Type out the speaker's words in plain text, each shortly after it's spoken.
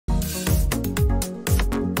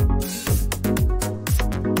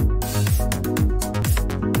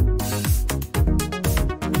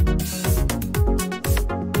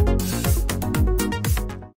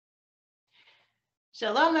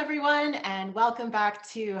Shalom, everyone, and welcome back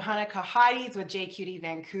to Hanukkah Hotties with JQT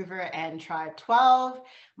Vancouver and Tribe 12.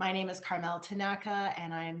 My name is Carmel Tanaka,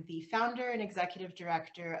 and I'm the founder and executive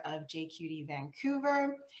director of JQT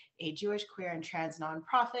Vancouver, a Jewish queer and trans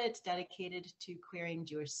nonprofit dedicated to queering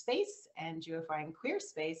Jewish space and Jewifying queer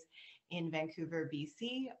space in Vancouver,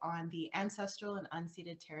 BC, on the ancestral and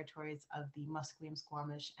unceded territories of the Musqueam,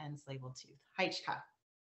 Squamish, and Tsleil-Waututh Haitchka.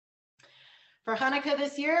 For Hanukkah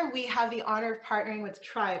this year, we have the honor of partnering with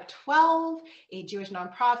Tribe 12, a Jewish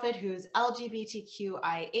nonprofit whose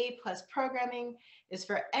LGBTQIA+ programming is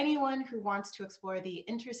for anyone who wants to explore the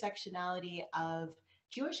intersectionality of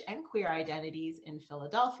Jewish and queer identities in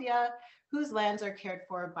Philadelphia, whose lands are cared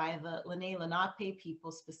for by the Lenni Lenape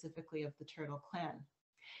people, specifically of the Turtle Clan.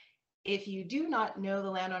 If you do not know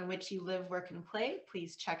the land on which you live, work, and play,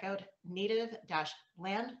 please check out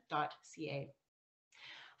native-land.ca.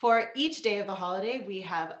 For each day of the holiday, we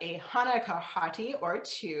have a Hanukkah Hottie, or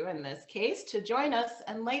two in this case, to join us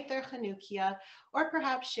and light their Hanukkah, or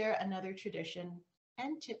perhaps share another tradition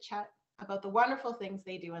and chit-chat about the wonderful things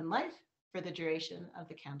they do in life for the duration of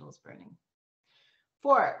the candles burning.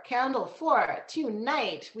 For Candle 4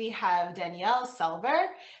 tonight, we have Danielle Selber,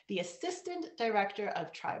 the Assistant Director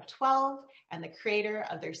of Tribe 12 and the creator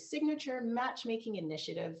of their signature matchmaking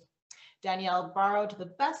initiative. Danielle borrowed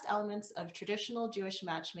the best elements of traditional Jewish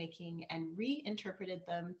matchmaking and reinterpreted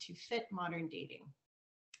them to fit modern dating.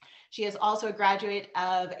 She is also a graduate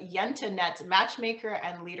of YentaNet Matchmaker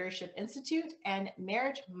and Leadership Institute and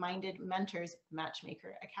Marriage Minded Mentors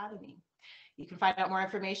Matchmaker Academy. You can find out more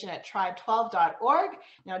information at tribe12.org.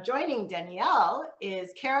 Now joining Danielle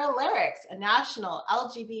is Kara Laricks, a national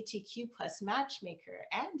LGBTQ+ matchmaker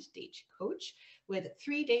and date coach with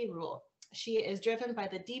 3-day rule. She is driven by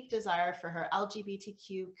the deep desire for her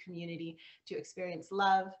LGBTQ community to experience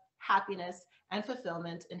love, happiness, and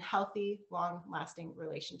fulfillment in healthy, long-lasting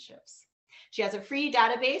relationships. She has a free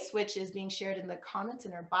database, which is being shared in the comments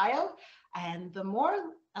in her bio. And the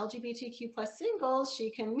more LGBTQ+ singles she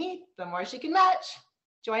can meet, the more she can match.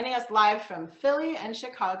 Joining us live from Philly and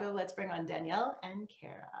Chicago, let's bring on Danielle and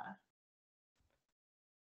Kara.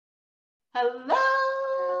 Hello.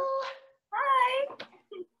 Hi.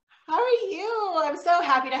 How are you? I'm so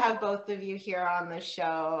happy to have both of you here on the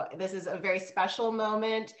show. This is a very special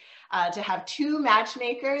moment to have two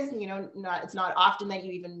matchmakers. You know, it's not often that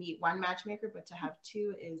you even meet one matchmaker, but to have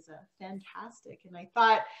two is fantastic. And I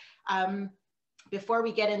thought before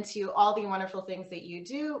we get into all the wonderful things that you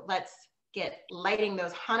do, let's get lighting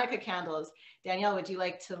those Hanukkah candles. Danielle, would you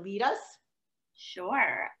like to lead us?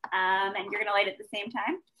 Sure. And you're going to light at the same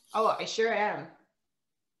time? Oh, I sure am.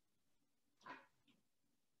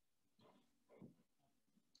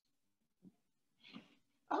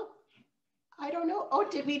 Oh, I don't know. Oh,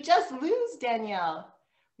 did we just lose Danielle?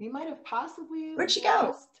 We might have possibly Where'd she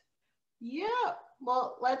go? Yeah,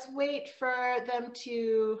 well, let's wait for them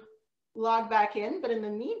to log back in. But in the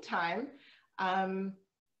meantime,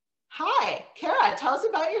 hi, Kara, tell us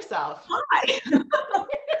about yourself. Hi.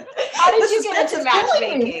 How did you get into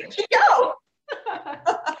matchmaking? Where'd she go?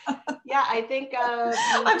 Yeah, I think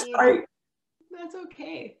I'm sorry. That's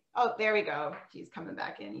okay. Oh, there we go. She's coming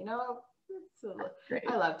back in. You know, Great.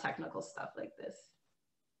 I love technical stuff like this.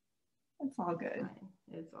 It's all good.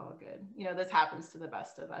 It's all good. You know, this happens to the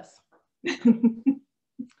best of us.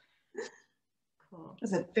 Cool. It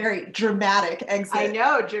was a very dramatic exit. I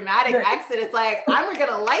know, dramatic exit. It's like, I'm going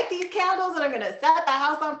to light these candles and I'm going to set the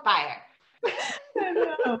house on fire. I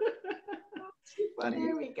know. Too funny.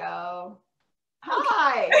 There we go.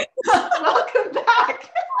 Hi. Welcome back.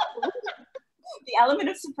 The element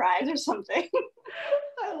of surprise or something.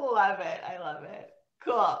 I love it. I love it.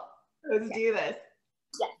 Cool. Let's do this.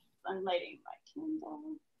 Yes, I'm lighting my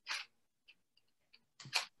candle.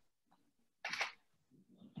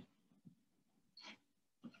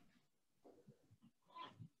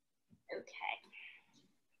 Okay.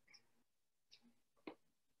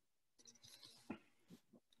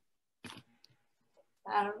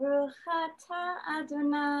 Baruch atah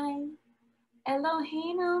Adonai,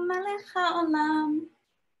 Eloheinu melech haolam,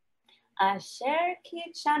 asher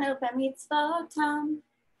kitshanu b'mitzvotam,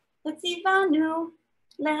 v'tzivanu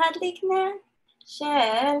lehadlik ner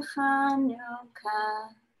shel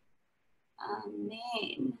Hanukkah.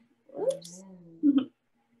 Amen. Oops.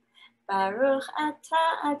 Baruch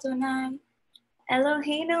atah Adonai,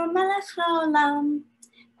 Eloheinu melech haolam,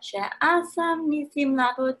 she'asam nisim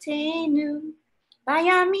la'avoteinu,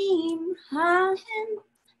 bayamim ha'hem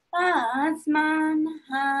ba'azman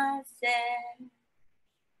hazeh.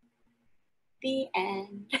 The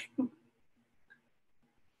end.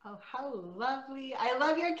 Oh, how lovely. I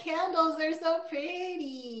love your candles. They're so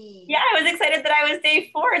pretty. Yeah, I was excited that I was day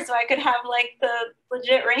 4 so I could have like the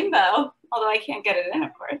legit rainbow, although I can't get it in, of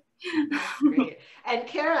course. That's great. And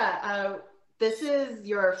Kara, this is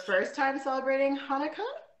your first time celebrating Hanukkah?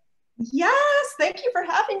 Yes, thank you for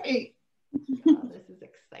having me. Oh, this is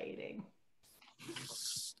exciting.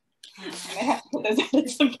 I have to put those out at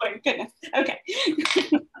some point. Goodness. Okay.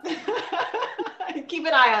 Keep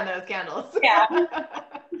an eye on those candles. Yeah.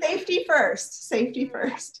 Safety first. Safety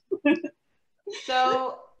first.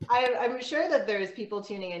 So I'm sure that there's people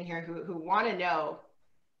tuning in here who want to know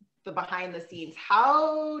the behind the scenes.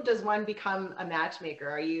 How does one become a matchmaker?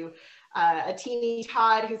 Are you a teeny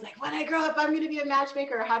Todd who's like, when I grow up, I'm going to be a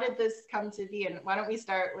matchmaker? Or how did this come to be? And why don't we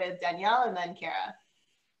start with Danielle and then Kara?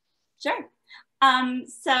 Sure.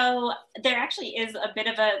 So there actually is a bit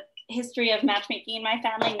of a history of matchmaking in my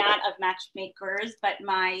family, not of matchmakers, but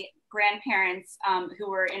my grandparents who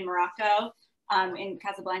were in Morocco, in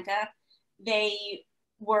Casablanca, they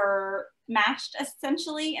were matched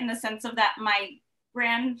essentially in the sense of that my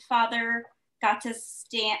grandfather got to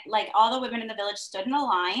stand, like all the women in the village stood in a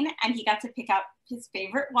line and he got to pick out his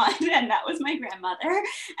favorite one, and that was my grandmother,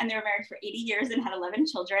 and they were married for 80 years and had 11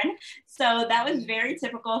 children. So that was very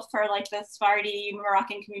typical for like the Sephardi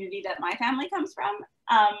Moroccan community that my family comes from.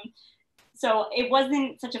 So it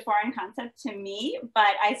wasn't such a foreign concept to me,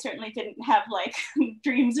 but I certainly didn't have like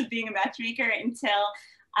dreams of being a matchmaker until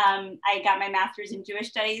I got my master's in Jewish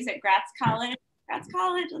studies at Gratz College. Gratz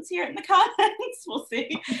College, let's hear it in the comments, we'll see.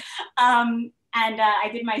 And I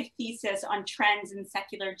did my thesis on trends in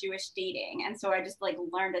secular Jewish dating. And so I just like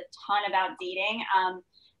learned a ton about dating.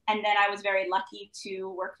 And then I was very lucky to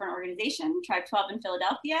work for an organization, Tribe 12 in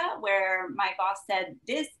Philadelphia, where my boss said,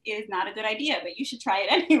 this is not a good idea, but you should try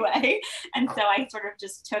it anyway. And so I sort of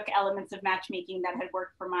just took elements of matchmaking that had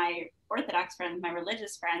worked for my Orthodox friends, my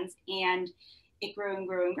religious friends, and it grew and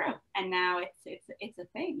grew and grew. And now it's a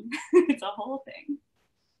thing. It's a whole thing.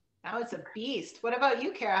 Now it's a beast. What about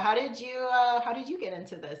you, Kara? How did you get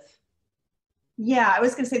into this? Yeah, I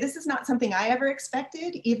was going to say, this is not something I ever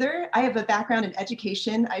expected either. I have a background in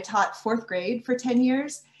education. I taught 4th grade for 10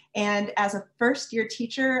 years. And as a first-year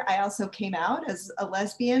teacher, I also came out as a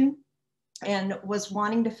lesbian and was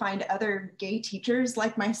wanting to find other gay teachers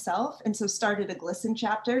like myself. And so started a GLSEN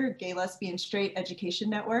chapter, Gay, Lesbian, Straight Education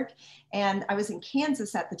Network. And I was in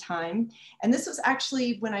Kansas at the time. And this was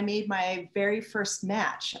actually when I made my very first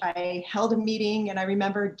match. I held a meeting and I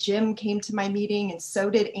remember Jim came to my meeting and so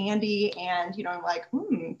did Andy. And, you know, I'm like,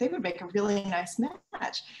 they would make a really nice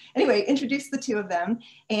match. Anyway, introduced the two of them.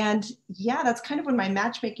 And yeah, that's kind of when my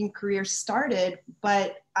matchmaking career started.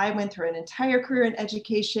 But I went through an entire career in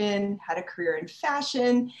education, had a career in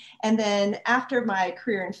fashion. And then after my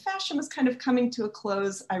career in fashion was kind of coming to a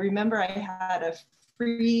close, I remember I had a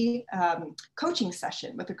free coaching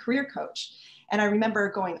session with a career coach. And I remember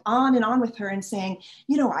going on and on with her and saying,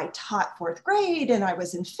 you know, I taught 4th grade and I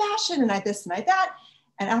was in fashion and I this and I that.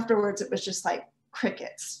 And afterwards it was just like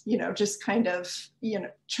crickets, you know, just kind of, you know,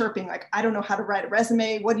 chirping like, I don't know how to write a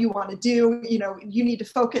resume. What do you want to do? You know, you need to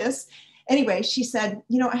focus. Anyway, she said,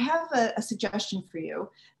 you know, I have a suggestion for you.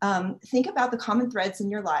 Think about the common threads in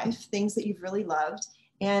your life, things that you've really loved.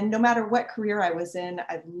 And no matter what career I was in,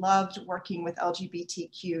 I loved working with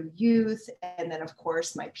LGBTQ youth, and then of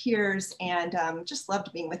course my peers, and just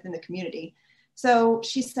loved being within the community. So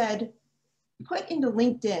she said, put into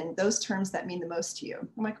LinkedIn those terms that mean the most to you.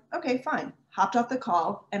 I'm like, okay, fine. Hopped off the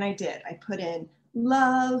call and I did. I put in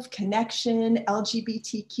love, connection,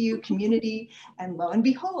 LGBTQ community, and lo and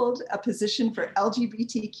behold, a position for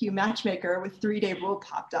LGBTQ matchmaker with 3-day rule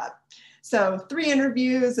popped up. So 3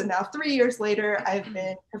 interviews, and now 3 years later, I've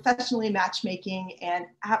been professionally matchmaking and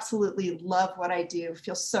absolutely love what I do.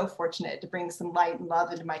 Feel so fortunate to bring some light and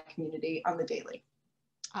love into my community on the daily.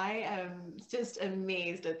 I am just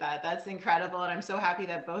amazed at that. That's incredible. And I'm so happy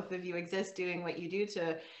that both of you exist doing what you do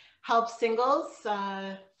to help singles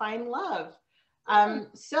find love.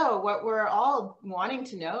 So what we're all wanting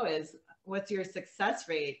to know is, what's your success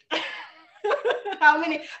rate? How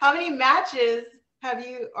many matches have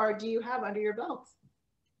you, or do you have under your belt?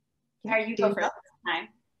 Are you go first this time?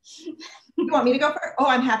 You want me to go first? Oh,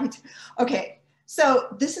 I'm happy to. Okay.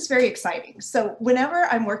 So this is very exciting. So whenever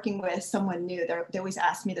I'm working with someone new, they always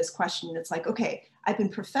ask me this question. It's like, okay, I've been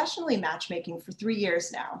professionally matchmaking for 3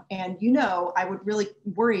 years now. And, you know, I would really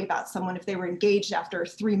worry about someone if they were engaged after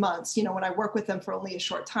 3 months, you know, when I work with them for only a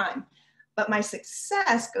short time. But my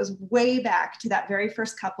success goes way back to that very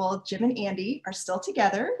first couple. Jim and Andy are still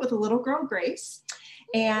together with a little girl, Grace.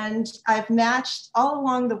 And I've matched all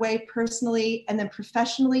along the way personally and then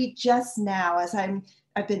professionally just now as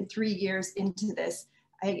I've been 3 years into this.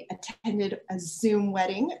 I attended a Zoom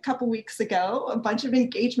wedding a couple weeks ago. A bunch of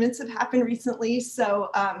engagements have happened recently. So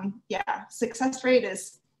yeah, success rate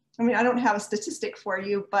is, I mean, I don't have a statistic for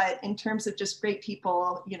you, but in terms of just great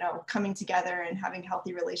people, you know, coming together and having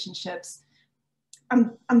healthy relationships,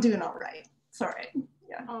 I'm doing all right. It's all right.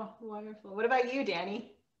 Yeah. Oh, wonderful. What about you,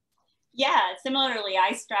 Danny? Yeah, similarly,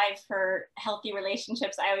 I strive for healthy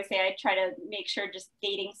relationships. I always say I try to make sure just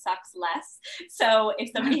dating sucks less. So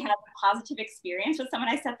if somebody has a positive experience with someone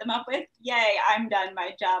I set them up with, yay, I'm done.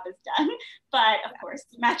 My job is done. But of course,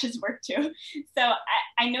 matches work too. So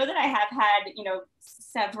I know that I have had, you know,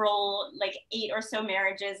 several, like 8 or so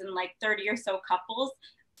marriages and like 30 or so couples.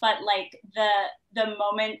 But like the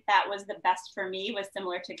moment that was the best for me was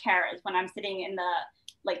similar to Kara's, when I'm sitting in the,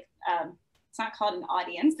 like, it's not called an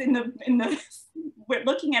audience, we're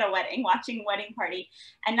looking at a wedding, watching wedding party.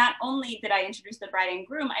 And not only did I introduce the bride and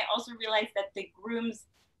groom, I also realized that the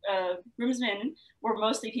groomsmen were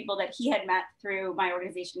mostly people that he had met through my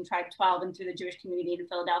organization, Tribe 12, and through the Jewish community in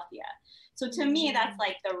Philadelphia. So to me, that's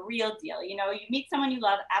like the real deal. You know, you meet someone you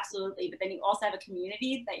love, absolutely, but then you also have a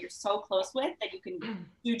community that you're so close with that you can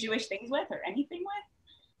do Jewish things with or anything with.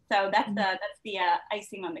 So that's the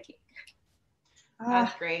icing on the cake.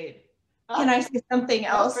 That's great. Can I say something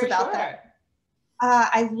else about that?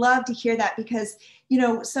 I love to hear that, because, you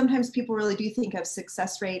know, sometimes people really do think of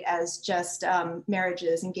success rate as just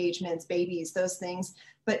marriages, engagements, babies, those things.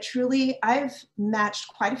 But truly, I've matched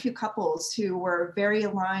quite a few couples who were very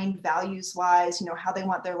aligned values-wise, you know, how they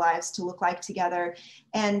want their lives to look like together.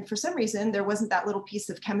 And for some reason, there wasn't that little piece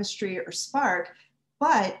of chemistry or spark.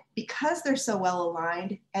 But because they're so well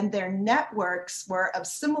aligned and their networks were of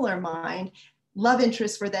similar mind, love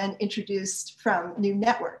interests were then introduced from new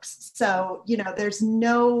networks. So, you know, there's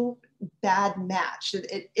no bad match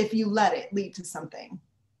if you let it lead to something.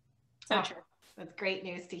 So true. That's great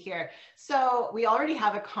news to hear. So we already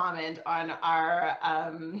have a comment on our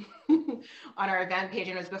on our event page,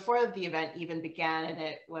 and it was before the event even began, and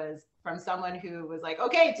it was from someone who was like,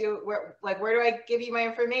 okay, where do I give you my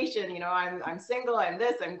information? You know, I'm single, I'm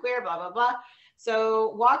this, I'm queer, blah, blah, blah.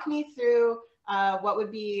 So walk me through what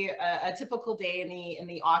would be a typical day in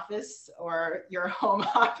the office or your home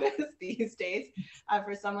office these days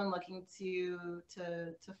for someone looking to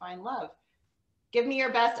find love. Give me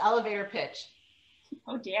your best elevator pitch.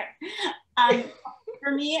 Oh dear.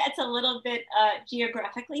 For me, it's a little bit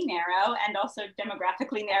geographically narrow and also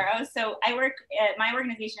demographically narrow. So my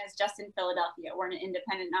organization is just in Philadelphia. We're an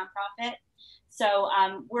independent nonprofit. So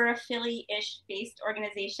we're a Philly-ish based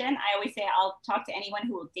organization. I always say I'll talk to anyone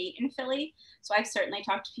who will date in Philly. So I've certainly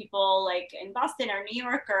talked to people like in Boston or New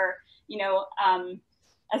York or, you know,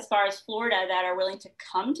 as far as Florida that are willing to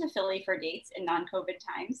come to Philly for dates in non-COVID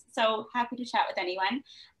times. So happy to chat with anyone.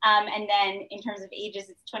 And then in terms of ages,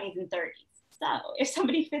 it's 20s and 30s. So if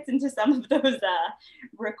somebody fits into some of those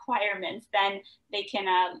requirements, then they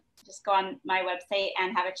can just go on my website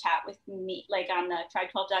and have a chat with me, like on the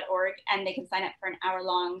tribe12.org, and they can sign up for an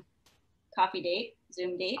hour-long coffee date,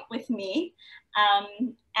 Zoom date with me.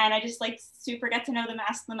 And I just like super get to know them,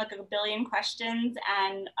 ask them like a billion questions,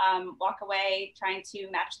 and walk away trying to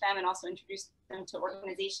match them and also introduce them to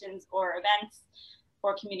organizations or events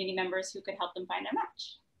or community members who could help them find their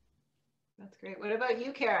match. That's great. What about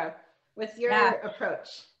you, Kara? What's your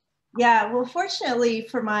approach? Yeah, well, fortunately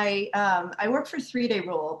for my, I work for 3 Day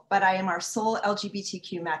Rule, but I am our sole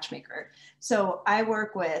LGBTQ matchmaker. So I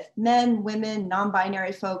work with men, women,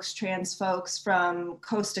 non-binary folks, trans folks from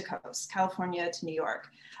coast to coast, California to New York.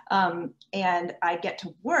 And I get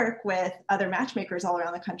to work with other matchmakers all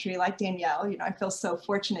around the country, like Danielle. You know, I feel so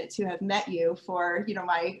fortunate to have met you for, you know,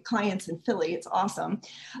 my clients in Philly. It's awesome.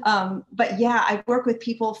 But yeah, I work with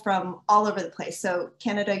people from all over the place. So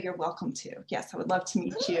Canada, you're welcome to. Yes, I would love to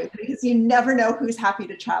meet you, because you never know who's happy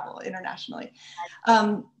to travel internationally.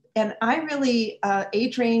 And I really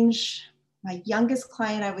age range. My youngest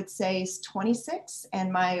client, I would say, is 26,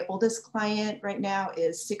 and my oldest client right now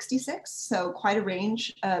is 66, so quite a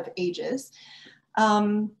range of ages.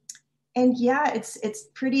 And yeah, it's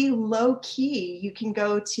pretty low key. You can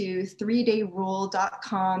go to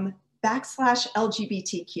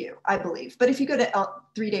 3dayrule.com/LGBTQ, I believe. But if you go to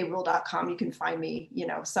 3dayrule.com, you can find me, you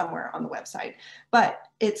know, somewhere on the website. But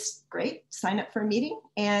it's great. Sign up for a meeting,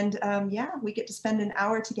 and yeah, we get to spend an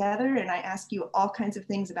hour together, and I ask you all kinds of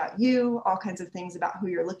things about you, all kinds of things about who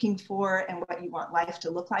you're looking for and what you want life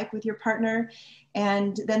to look like with your partner.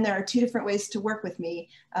 And then there are 2 different ways to work with me.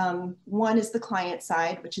 One is the client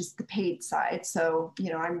side, which is the paid side. So,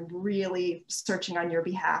 you know, I'm really searching on your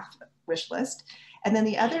behalf, wish list. And then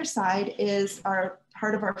the other side is our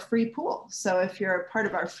part of our free pool. So if you're a part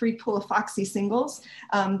of our free pool of Foxy singles,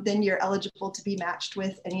 then you're eligible to be matched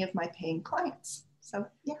with any of my paying clients. So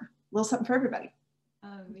yeah, a little something for everybody.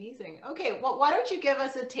 Amazing. Okay, well, why don't you give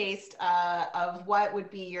us a taste of what would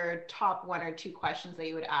be your top 1 or 2 questions that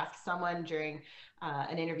you would ask someone during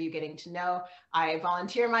an interview getting to know. I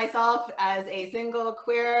volunteer myself as a single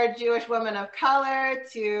queer Jewish woman of color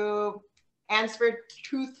to answer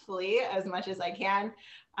truthfully as much as I can,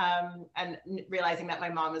 and realizing that my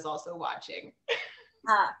mom is also watching.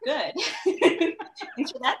 Good.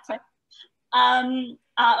 Thanks for that tip.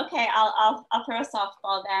 Okay, I'll throw a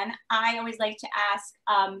softball then. I always like to ask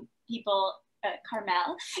people,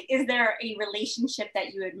 Carmel, is there a relationship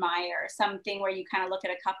that you admire? Something where you kind of look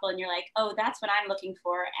at a couple and you're like, oh, that's what I'm looking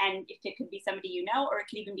for. And if it could be somebody you know, or it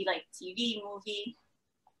could even be like TV, movie.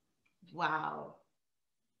 Wow.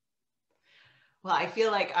 Well, I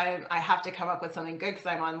feel like I have to come up with something good because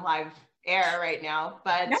I'm on live air right now,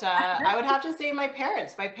 but I would have to say my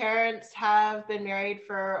parents. My parents have been married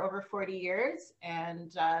for over 40 years,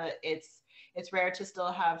 and it's rare to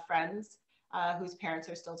still have friends whose parents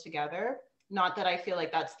are still together. Not that I feel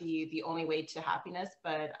like that's the only way to happiness,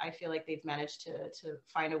 but I feel like they've managed to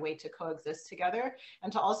find a way to coexist together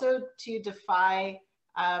and to also to defy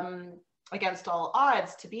against all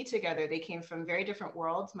odds to be together. They came from very different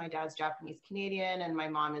worlds. My dad's Japanese Canadian and my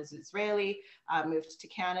mom is Israeli, moved to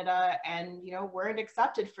Canada, and weren't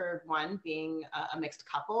accepted for one being a mixed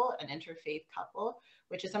couple, an interfaith couple,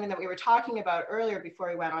 which is something that we were talking about earlier before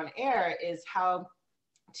we went on air, is how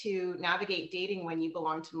to navigate dating when you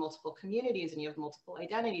belong to multiple communities and you have multiple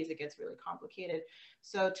identities. It gets really complicated.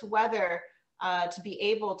 So to be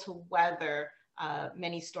able to weather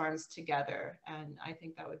many storms together. And I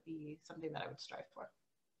think that would be something that I would strive for.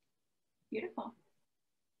 Beautiful.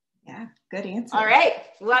 Yeah, good answer. All right,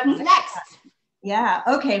 what's next? Yeah,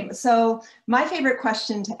 okay. So my favorite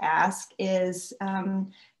question to ask is,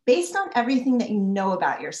 based on everything that you know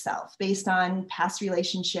about yourself, based on past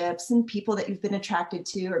relationships and people that you've been attracted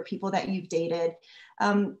to or people that you've dated,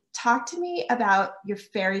 talk to me about your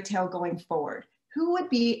fairy tale going forward. Who would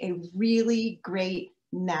be a really great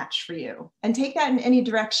match for you? And take that in any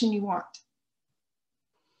direction you want.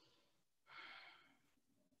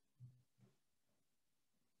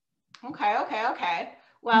 Okay.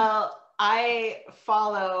 Well, I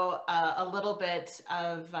follow a little bit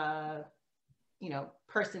of,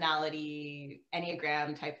 personality,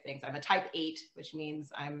 Enneagram type things. I'm a type 8, which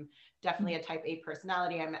means I'm definitely a type 8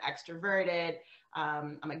 personality. I'm extroverted.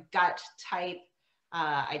 I'm a gut type.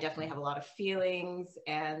 I definitely have a lot of feelings,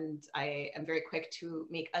 and I am very quick to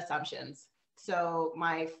make assumptions. So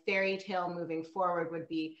my fairy tale moving forward would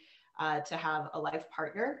be to have a life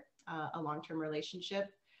partner, a long-term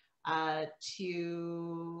relationship,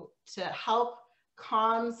 to help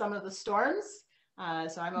calm some of the storms.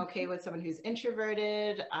 So I'm okay with someone who's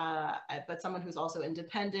introverted, but someone who's also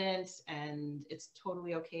independent, and it's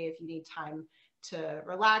totally okay if you need time to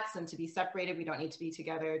relax and to be separated. We don't need to be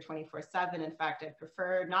together 24/7. In fact, I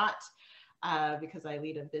prefer not, because I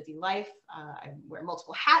lead a busy life. I wear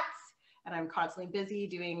multiple hats and I'm constantly busy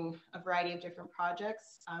doing a variety of different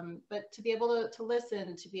projects. But to be able to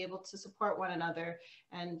listen, to be able to support one another,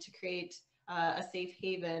 and to create a safe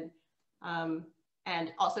haven.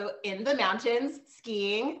 And also in the mountains,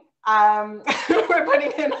 skiing. We're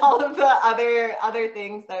putting in all of the other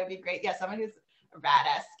things. That would be great. Yeah, someone who's a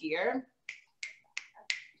badass skier.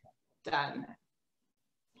 Done.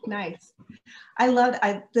 Nice. I love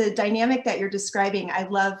the dynamic that you're describing. I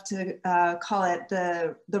love to call it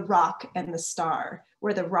the rock and the star,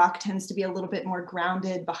 where the rock tends to be a little bit more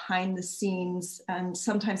grounded behind the scenes and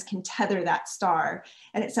sometimes can tether that star.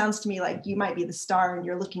 And it sounds to me like you might be the star and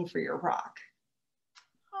you're looking for your rock.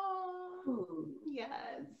 Oh, yes.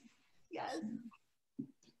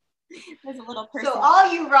 There's a little person. So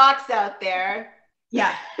all you rocks out there.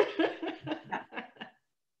 Yeah.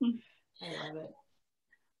 I love it.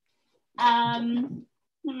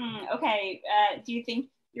 Okay. Do you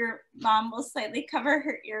think your mom will slightly cover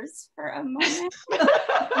her ears for a moment?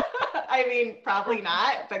 I mean, probably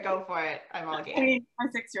not, but go for it. I'm all game. I mean, our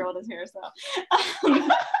 6-year-old is here, so.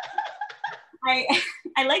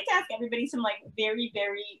 I like to ask everybody some very,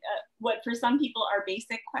 very, what for some people are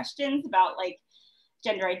basic questions about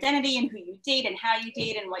gender identity and who you date and how you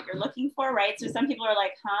date and what you're looking for, right? So some people are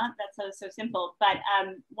like, huh, that's so simple. But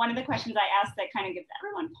one of the questions I ask that kind of gives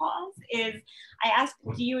everyone pause is, I ask,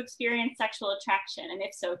 do you experience sexual attraction? And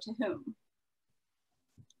if so, to whom?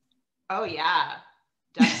 Oh yeah,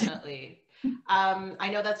 definitely. I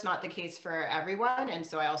know that's not the case for everyone. And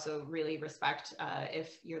so I also really respect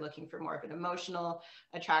if you're looking for more of an emotional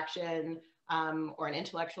attraction or an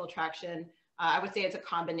intellectual attraction. I would say it's a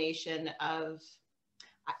combination of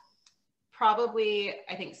probably,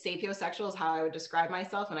 I think sapiosexual is how I would describe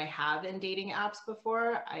myself, and I have in dating apps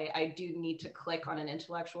before. I do need to click on an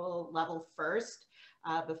intellectual level first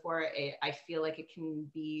before I feel like it can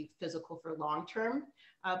be physical for long term.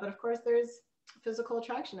 But of course there's physical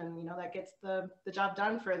attraction, and you know, that gets the job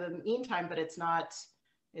done for the meantime, but it's not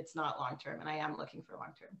long term, and I am looking for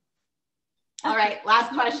long term. All right,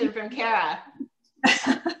 last question from Kara.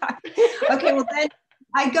 Okay, well then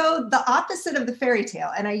I go the opposite of the fairy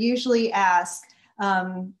tale, and I usually ask,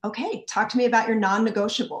 okay, talk to me about your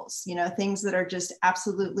non-negotiables, you know, things that are just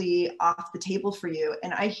absolutely off the table for you.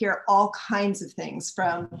 And I hear all kinds of things,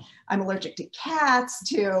 from I'm allergic to cats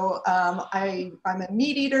to I'm a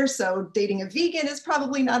meat eater, so dating a vegan is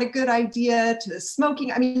probably not a good idea, to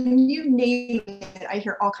smoking. I mean, you name it, I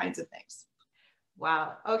hear all kinds of things.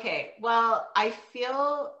 Wow. Okay. Well, I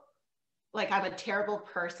feel like I'm a terrible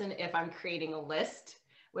person if I'm creating a list,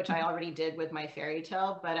 which I already did with my fairy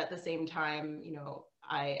tale, but at the same time, you know,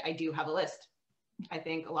 I do have a list. I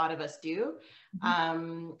think a lot of us do.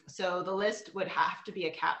 So the list would have to be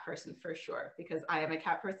a cat person for sure, because I am a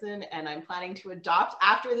cat person and I'm planning to adopt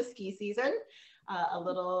after the ski season, a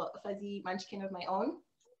little fuzzy munchkin of my own.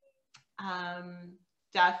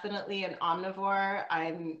 Definitely an omnivore.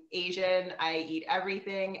 I'm Asian, I eat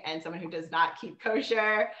everything, and someone who does not keep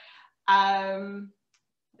kosher.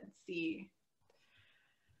 Let's see.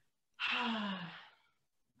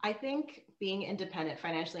 I think being independent,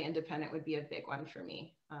 financially independent, would be a big one for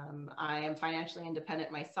me. I am financially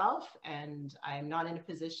independent myself, and I'm not in a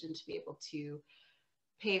position to be able to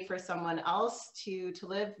pay for someone else to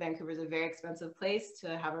live. Vancouver is a very expensive place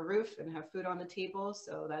to have a roof and have food on the table.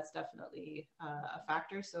 So that's definitely a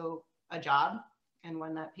factor. So a job, and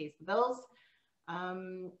one that pays the bills,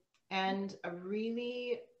 and a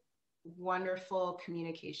really wonderful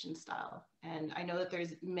communication style. And I know that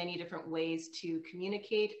there's many different ways to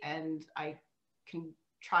communicate, and I can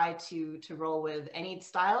try to roll with any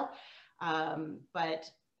style, but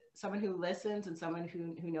someone who listens and someone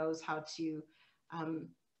who knows how to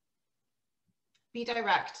be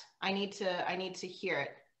direct. I need to hear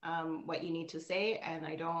it, what you need to say, and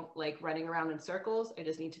I don't like running around in circles. I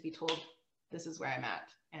just need to be told this is where I'm at,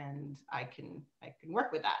 and I can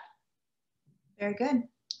work with that. Very good.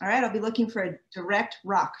 All right, I'll be looking for a direct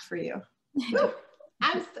rock for you.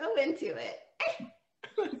 I'm so into it.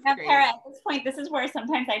 Now, Kara, at this point, this is where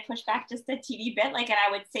sometimes I push back just a teeny bit, like, and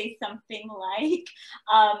I would say something like,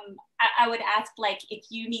 I would ask, like, if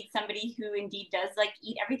you need somebody who indeed does like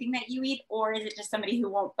eat everything that you eat, or is it just somebody who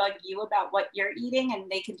won't bug you about what you're eating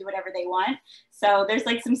and they can do whatever they want? So there's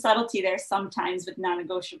like some subtlety there sometimes with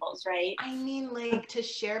non-negotiables, right? I mean, like, to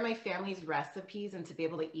share my family's recipes and to be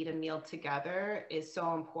able to eat a meal together is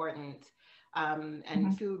so important.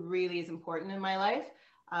 And food really is important in my life.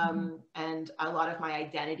 And a lot of my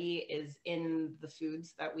identity is in the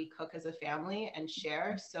foods that we cook as a family and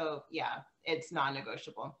share. So yeah, it's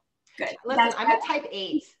non-negotiable. Good. Listen, I'm a type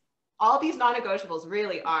 8. All these non-negotiables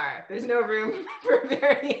really are. There's no room for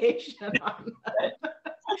variation on that.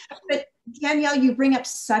 But Danielle, you bring up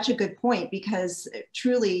such a good point, because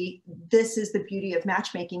truly this is the beauty of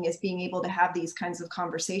matchmaking, is being able to have these kinds of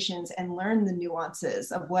conversations and learn the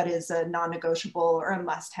nuances of what is a non-negotiable or a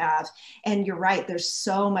must-have. And you're right, there's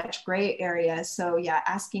so much gray area. So yeah,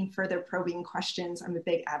 asking further probing questions, I'm a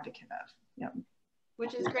big advocate of. Yep.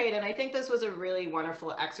 Which is great. And I think this was a really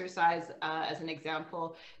wonderful exercise as an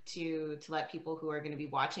example to let people who are going to be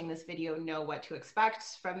watching this video know what to expect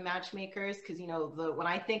from matchmakers. Because, you know, when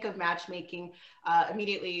I think of matchmaking,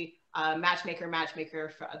 immediately matchmaker,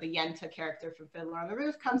 the Yenta character from Fiddler on the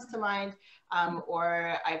Roof comes to mind.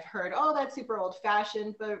 Or I've heard, oh, that's super old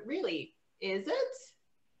fashioned, but really, is it?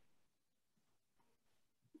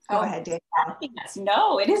 Go ahead, Dave.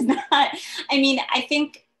 No, it is not. I mean, I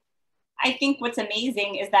think what's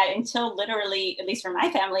amazing is that until literally, at least for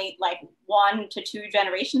my family, like 1 to 2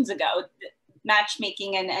 generations ago,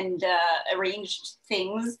 matchmaking and arranged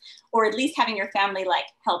things, or at least having your family like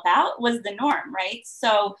help out, was the norm, right?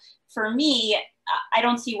 So for me, I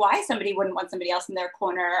don't see why somebody wouldn't want somebody else in their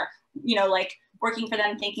corner, you know, like working for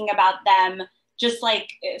them, thinking about them, just like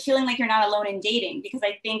feeling like you're not alone in dating. Because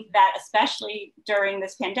I think that especially during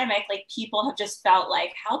this pandemic, like people have just felt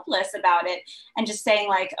like helpless about it, and just saying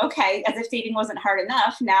like, okay, as if dating wasn't hard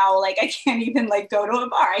enough, now like I can't even like go to a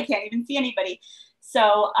bar, I can't even see anybody.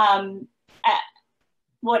 So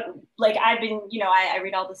what, like I've been, you know, I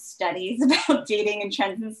read all the studies about dating and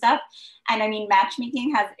trends and stuff. And I mean,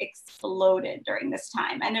 matchmaking has exploded during this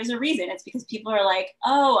time. And there's a reason. It's because people are like,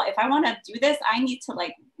 oh, if I want to do this, I need to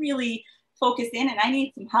like really focus in, and I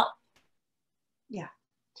need some help. Yeah.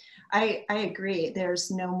 I agree.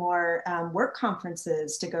 There's no more work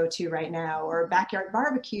conferences to go to right now, or backyard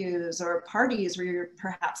barbecues, or parties where you're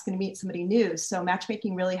perhaps going to meet somebody new. So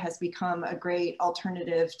matchmaking really has become a great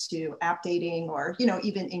alternative to app dating, or, you know,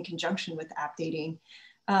 even in conjunction with app dating.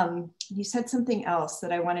 You said something else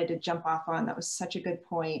that I wanted to jump off on. That was such a good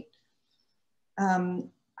point.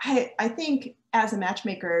 I think as a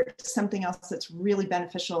matchmaker, something else that's really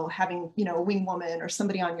beneficial, having, you know, a wing woman or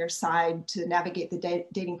somebody on your side to navigate the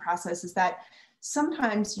dating process, is that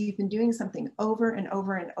sometimes you've been doing something over and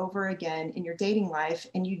over and over again in your dating life,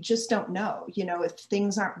 and you just don't know, you know, if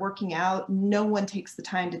things aren't working out, no one takes the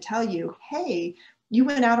time to tell you, hey, you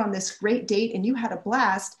went out on this great date and you had a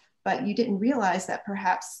blast, but you didn't realize that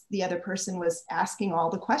perhaps the other person was asking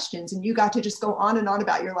all the questions, and you got to just go on and on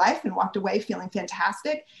about your life and walked away feeling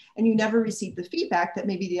fantastic. And you never received the feedback that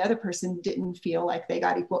maybe the other person didn't feel like they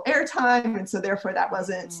got equal airtime. And so therefore that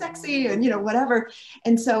wasn't sexy, and, you know, whatever.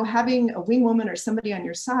 And so having a wing woman or somebody on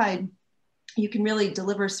your side, you can really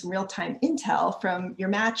deliver some real-time intel from your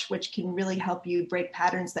match, which can really help you break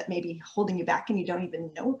patterns that may be holding you back and you don't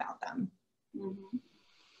even know about them. Mm-hmm.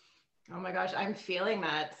 Oh my gosh, I'm feeling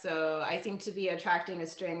that. So I seem to be attracting a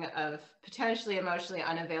string of potentially emotionally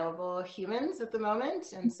unavailable humans at the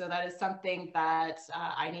moment. And so that is something that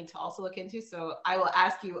I need to also look into. So I will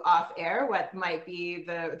ask you off air what might be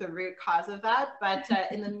the root cause of that. But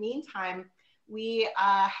in the meantime, we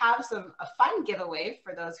have a fun giveaway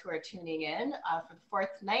for those who are tuning in. For the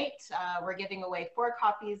fourth night, we're giving away 4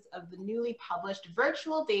 copies of the newly published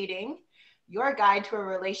Virtual Dating: Your Guide to a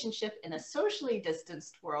Relationship in a Socially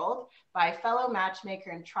Distanced World by fellow matchmaker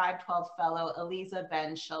and Tribe 12 fellow Eliza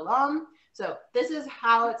Ben Shalom. So this is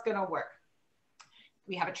how it's going to work.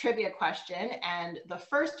 We have a trivia question, and the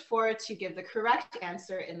first 4 to give the correct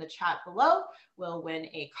answer in the chat below will win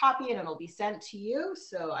a copy, and it'll be sent to you.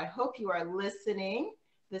 So I hope you are listening.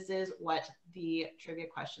 This is what the trivia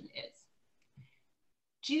question is.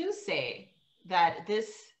 Jews say that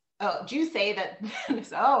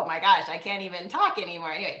oh my gosh, I can't even talk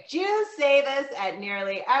anymore. Anyway, Jews say this at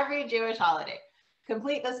nearly every Jewish holiday.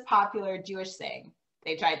 Complete this popular Jewish saying: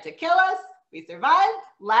 they tried to kill us, we survived,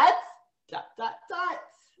 let's ...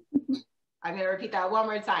 I'm gonna repeat that one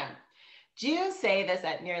more time. Jews say this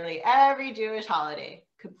at nearly every Jewish holiday.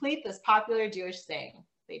 Complete this popular Jewish saying: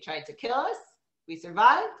 they tried to kill us, we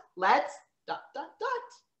survived, let's ...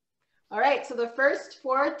 All right, so the first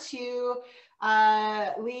 4 to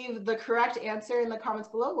leave the correct answer in the comments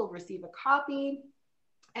below will receive a copy.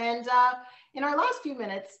 And in our last few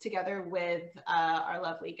minutes together with our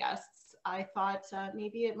lovely guests, I thought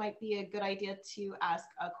maybe it might be a good idea to ask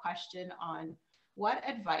a question on: what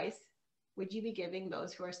advice would you be giving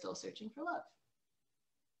those who are still searching for love?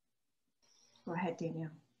 Go ahead,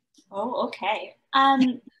 Danielle. Oh, okay.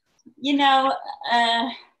 You know,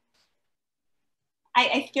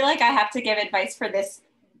 I feel like I have to give advice for this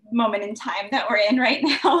moment in time that we're in right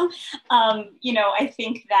now. You know, I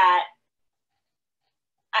think that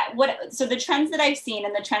so the trends that I've seen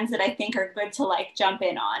and the trends that I think are good to like jump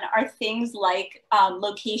in on are things like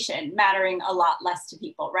location mattering a lot less to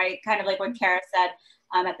people, right? Kind of like what Kara said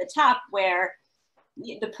at the top, where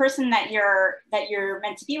the person that you're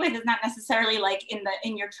meant to be with is not necessarily like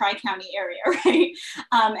in your tri-county area, right?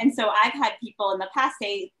 And so I've had people in the past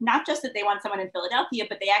say not just that they want someone in Philadelphia,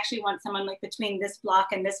 but they actually want someone like between this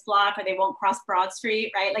block and this block, or they won't cross Broad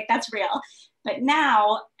Street, right? Like that's real. But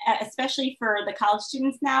now, especially for the college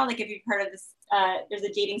students now, like if you've heard of this, there's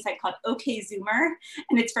a dating site called OkZoomer,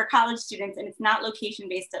 and it's for college students, and it's not location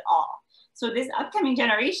based at all. So this upcoming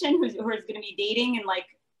generation who is going to be dating in like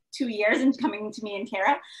 2 years and coming to me and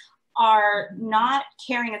Kara are not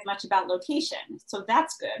caring as much about location. So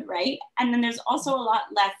that's good, right? And then there's also a lot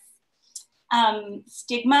less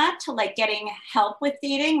stigma to like getting help with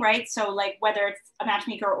dating, right? So like whether it's a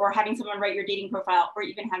matchmaker or having someone write your dating profile, or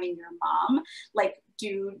even having your mom like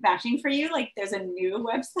do matching for you. Like there's a new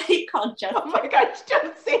website called Just. Oh my gosh,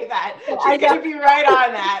 don't say that. She's gonna be right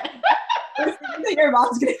on that. Your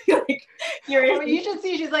mom's gonna be like, oh, you should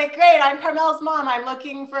see, she's like, great, I'm Carmel's mom, I'm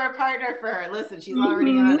looking for a partner for her. Listen, she's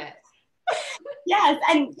already on it. Yes,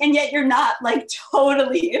 and yet you're not like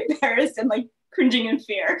totally embarrassed and like cringing in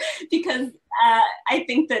fear, because I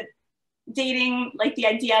think that dating, like the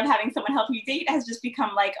idea of having someone help you date has just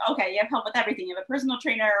become like, okay, you have help with everything. You have a personal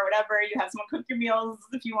trainer or whatever, you have someone cook your meals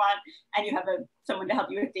if you want, and you have someone to help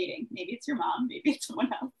you with dating. Maybe it's your mom, maybe it's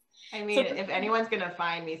someone else. I mean, so, if anyone's gonna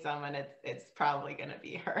find me someone, it's probably gonna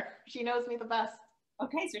be her. She knows me the best.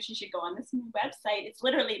 Okay, so she should go on this new website. It's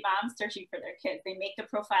literally moms searching for their kids. They make the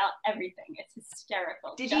profile, everything. It's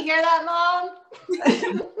hysterical. Did you hear that, Mom?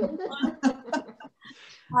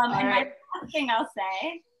 And my last thing I'll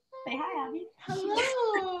say Say hi, Abby.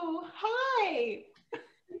 Hello. Hi.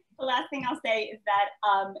 The last thing I'll say is that,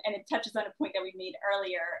 and it touches on a point that we made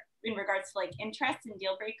earlier in regards to like interests and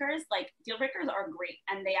deal breakers. Like deal breakers are great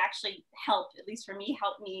and they actually help, at least for me,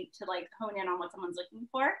 help me to like hone in on what someone's looking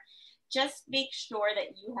for. Just make sure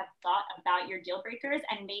that you have thought about your deal breakers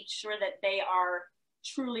and made sure that they are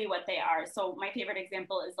truly what they are. So my favorite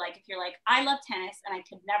example is like, if you're like, I love tennis and I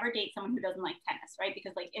could never date someone who doesn't like tennis, right?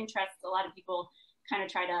 Because like interests, a lot of people kind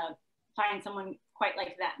of try to find someone quite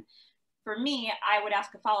like them. For me, I would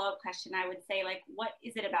ask a follow-up question. I would say like, what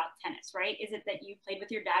is it about tennis, right? Is it that you played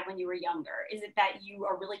with your dad when you were younger? Is it that you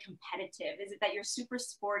are really competitive? Is it that you're super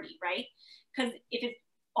sporty, right? Because if it's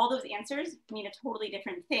all those answers mean a totally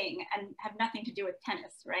different thing and have nothing to do with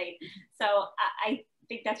tennis, right? So I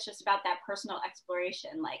think that's just about that personal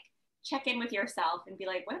exploration. Like check in with yourself and be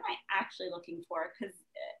like, what am I actually looking for? Because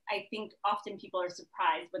I think often people are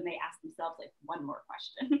surprised when they ask themselves like one more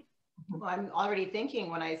question. Well, I'm already thinking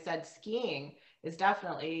when I said skiing is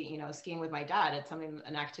definitely, you know, skiing with my dad. It's something,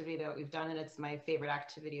 an activity that we've done and it's my favorite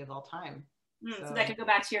activity of all time. So that could go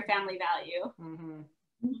back to your family value.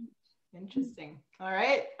 Mm-hmm. Interesting. All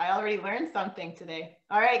right. I already learned something today.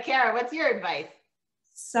 All right, Kara, what's your advice?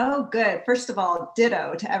 So good. First of all,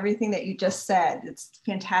 ditto to everything that you just said. It's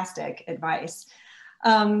fantastic advice.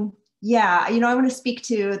 Yeah, you know, I want to speak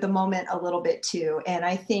to the moment a little bit too. And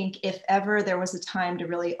I think if ever there was a time to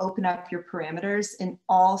really open up your parameters in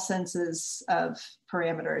all senses of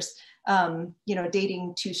parameters, you know,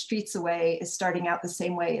 dating 2 streets away is starting out the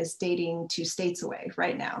same way as dating 2 states away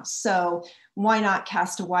right now. So why not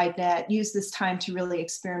cast a wide net, use this time to really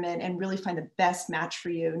experiment and really find the best match for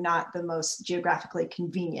you, not the most geographically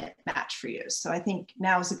convenient match for you. So I think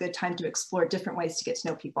now is a good time to explore different ways to get to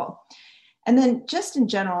know people. And then just in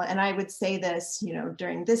general, and I would say this, you know,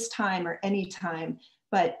 during this time or any time,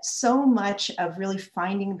 but so much of really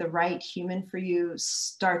finding the right human for you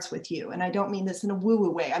starts with you. And I don't mean this in a woo-woo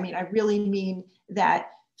way. I mean, I really mean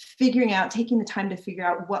that figuring out, taking the time to figure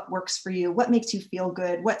out what works for you, what makes you feel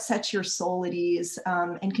good, what sets your soul at ease,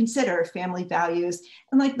 and consider family values.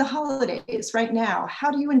 And like the holidays right now, how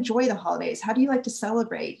do you enjoy the holidays? How do you like to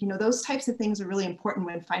celebrate? You know, those types of things are really important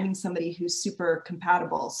when finding somebody who's super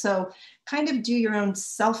compatible. So kind of do your own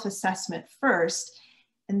self-assessment first,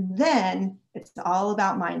 and then it's all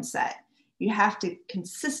about mindset. You have to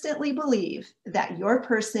consistently believe that your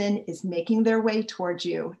person is making their way towards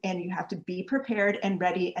you, and you have to be prepared and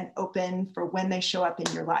ready and open for when they show up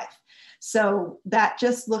in your life. So that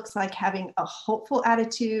just looks like having a hopeful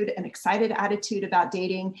attitude, an excited attitude about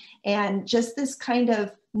dating, and just this kind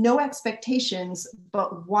of no expectations,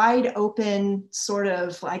 but wide open sort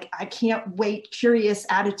of like, I can't wait, curious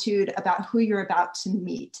attitude about who you're about to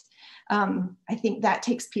meet. I think that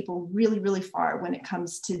takes people really, really far when it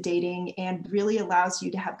comes to dating and really allows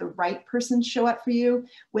you to have the right person show up for you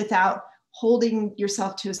without holding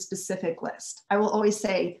yourself to a specific list. I will always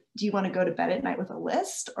say, do you want to go to bed at night with a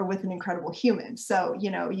list or with an incredible human? So,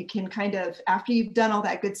 you know, you can kind of, after you've done all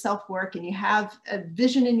that good self-work and you have a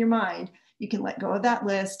vision in your mind, you can let go of that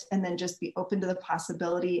list and then just be open to the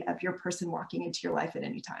possibility of your person walking into your life at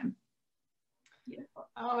any time. Beautiful.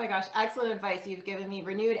 Oh my gosh, excellent advice. You've given me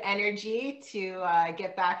renewed energy to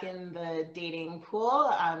get back in the dating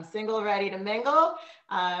pool. I'm single, ready to mingle.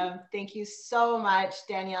 Thank you so much,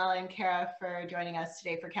 Danielle and Kara, for joining us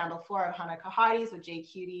today for Candle 4 of Hanukkah Hotties with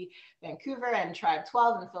JQT Vancouver and Tribe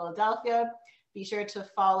 12 in Philadelphia. Be sure to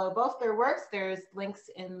follow both their works. There's links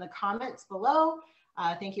in the comments below.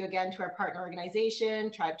 Thank you again to our partner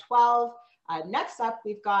organization, Tribe 12. Next up,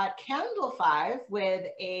 we've got Candle 5 with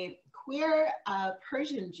a queer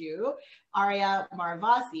Persian Jew, Arya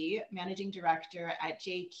Marvazi, Managing Director at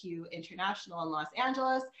JQ International in Los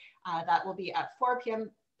Angeles. That will be at 4 p.m.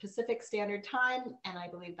 Pacific Standard Time, and I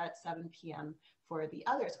believe that's 7 p.m. for the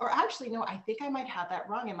others. Or actually, no, I think I might have that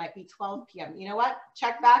wrong. It might be 12 p.m. You know what?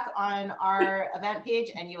 Check back on our event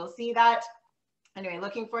page and you will see that. Anyway,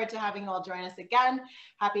 looking forward to having you all join us again.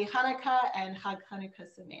 Happy Hanukkah and Chag Hanukkah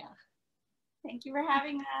Sameach. Thank you for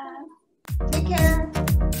having us. Take care.